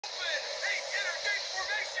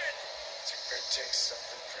Take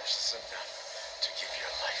something precious enough to give your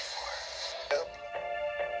life for.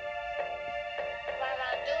 Mama,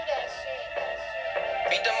 do that shit.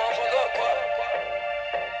 Beat that motherfucker up, quoi.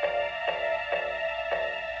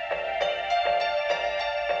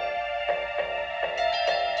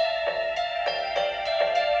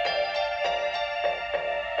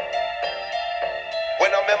 When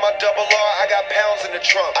I'm in my double R, I got pounds in the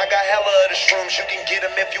trunk. I got hella of the shrooms, you can get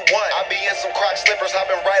them if you want. I be in some Croc slippers,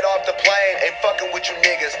 hopping right off the plane. Ain't fucking with you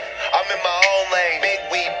niggas, I'm in my own lane. Big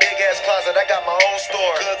weed, big ass closet, I got my own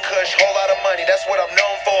store. Good kush, whole lot of money, that's what I'm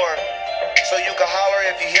known for. So you can holler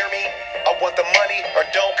if you hear me. I want the money, or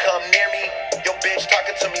don't come near me. Yo bitch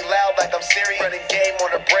talking to me loud like I'm Siri. Running game on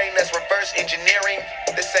her brain, that's reverse engineering.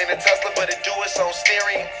 This ain't a Tesla, but it do its own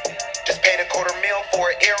steering. Just paid $250,000 for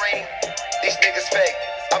an earring. These niggas fake,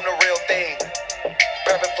 I'm the real thing.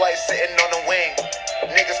 Private flight sitting on the wing.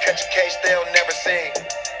 Niggas catch a case, they'll never sing.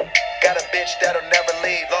 Got a bitch that'll never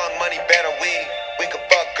leave. Long money, better weed. We could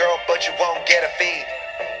fuck girl, but you won't get a fee.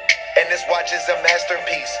 And this watch is a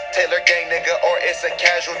masterpiece. Taylor gang nigga or it's a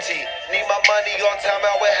casualty. Need my money on time,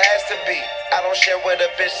 how it has to be. I don't share with a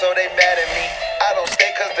bitch so they mad at me. I don't stay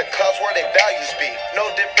cause the club's where they values be. No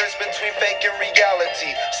difference between fake and reality.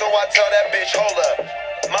 So I tell that bitch, hold up,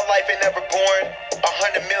 my life ain't never boring.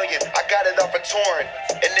 100 million, I got it off a torrent.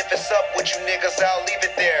 And if it's up with you niggas, I'll leave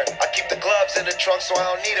it there. I keep the gloves in the trunk so I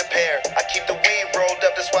don't need a pair. I keep the weed rolled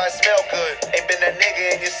up, that's why it smell good. Ain't been that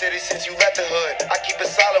nigga in your city since you left the hood. I keep it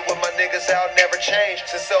solid with my niggas, I'll never change.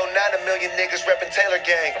 Since 09, a million niggas reppin' Taylor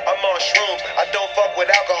gang. I'm on shrooms, I don't fuck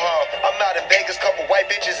with alcohol. I'm out in Vegas, couple white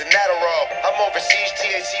bitches and Adderall. I'm overseas,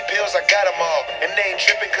 THC pills, I got them all. And they ain't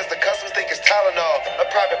trippin' cause the customs think it's Tylenol. A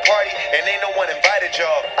private party, and ain't no one invited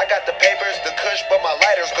y'all. I got the papers, the kush, but my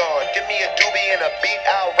lighter's gone. Give me a doobie and a beat,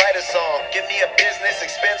 I'll write a song. Give me a business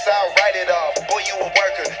expense, I'll write it off. Boy, you a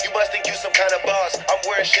worker, you must think you some kind of boss. I'm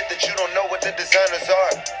wearing shit that you don't know what the designers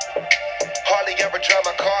are. Hardly ever drive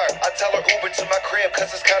my car. I tell her Uber to my crib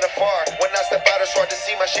cause it's kinda far. When I step out it's hard to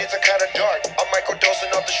see, my shades are kinda dark. I'm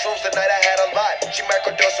microdosing off the shrooms, tonight I had a lot. She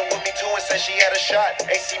microdosing with me too and said she had a shot.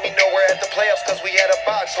 Ain't see me nowhere at the playoffs cause we had a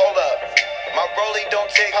box, hold up. My rollie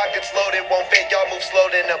don't take, pockets loaded, won't fit, y'all move slow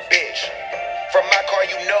than a bitch. From my car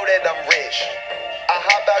you know that I'm rich. I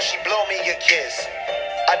hop out, she blow me a kiss.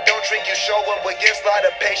 I don't drink, you show up with gifts, lot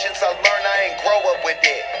of patience, I learn I ain't grow up with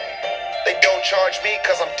it. They don't charge me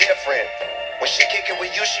cause I'm different. When she kickin'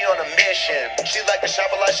 with you, she on a mission. She like to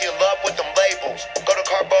shop a lot, she in love with them labels. Go to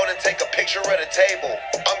Carbone and take a picture of the table.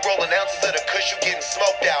 I'm rolling ounces of the kush, you getting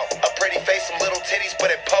smoked out. A pretty face, some little titties,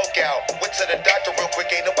 but it poke out. Went to the doctor real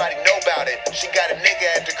quick, ain't nobody know about it. She got a nigga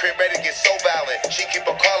at the crib ready to get so violent. She keep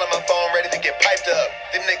on calling my phone ready to get piped up.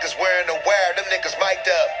 Them niggas wearing a wire, them niggas mic'd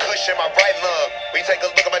up. Kush in my right lung. When you take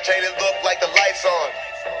a look at my chain, it look like the lights on.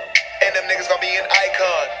 And them niggas gon' be an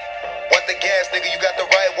icon. Want the gas, nigga, you got the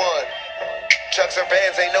right one. Chucks or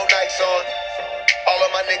Vans, ain't no Nikes on. All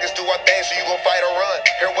of my niggas do our thing, so you gon' fight or run.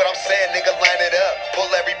 Hear what I'm saying, nigga, line it up. Pull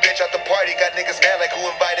every bitch out the party, got niggas mad like who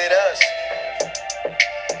invited us.